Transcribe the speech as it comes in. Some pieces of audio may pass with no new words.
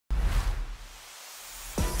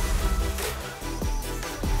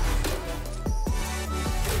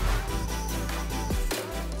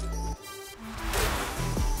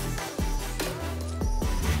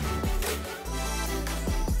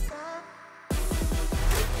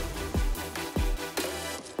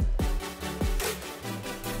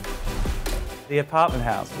The apartment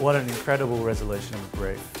house, what an incredible resolution of a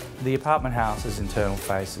brief. The apartment house's internal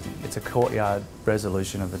face, it's a courtyard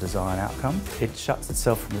resolution of the design outcome. It shuts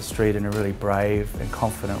itself from the street in a really brave and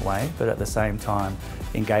confident way, but at the same time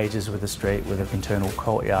engages with the street with an internal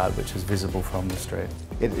courtyard which is visible from the street.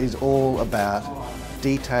 It is all about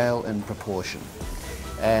detail and proportion,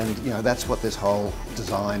 and that's what this whole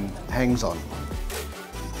design hangs on.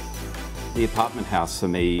 The apartment house for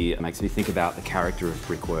me makes me think about the character of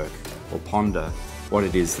brickwork, or ponder what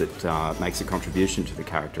it is that makes a contribution to the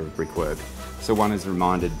character of brickwork. So one is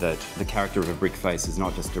reminded that the character of a brick face is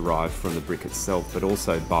not just derived from the brick itself, but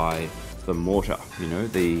also by the mortar,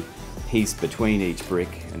 the piece between each brick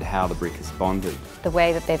and how the brick is bonded. The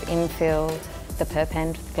way that they've infilled the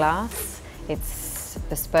perpend with glass, it's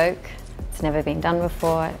bespoke, it's never been done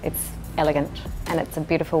before, it's elegant, and it's a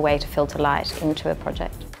beautiful way to filter light into a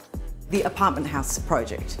project. The apartment house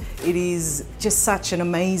project. It is just such an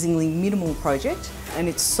amazingly minimal project, and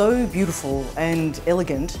it's so beautiful and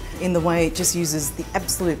elegant in the way it just uses the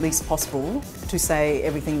absolute least possible to say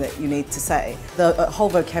everything that you need to say. The whole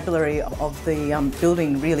vocabulary of the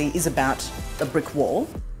building really is about a brick wall.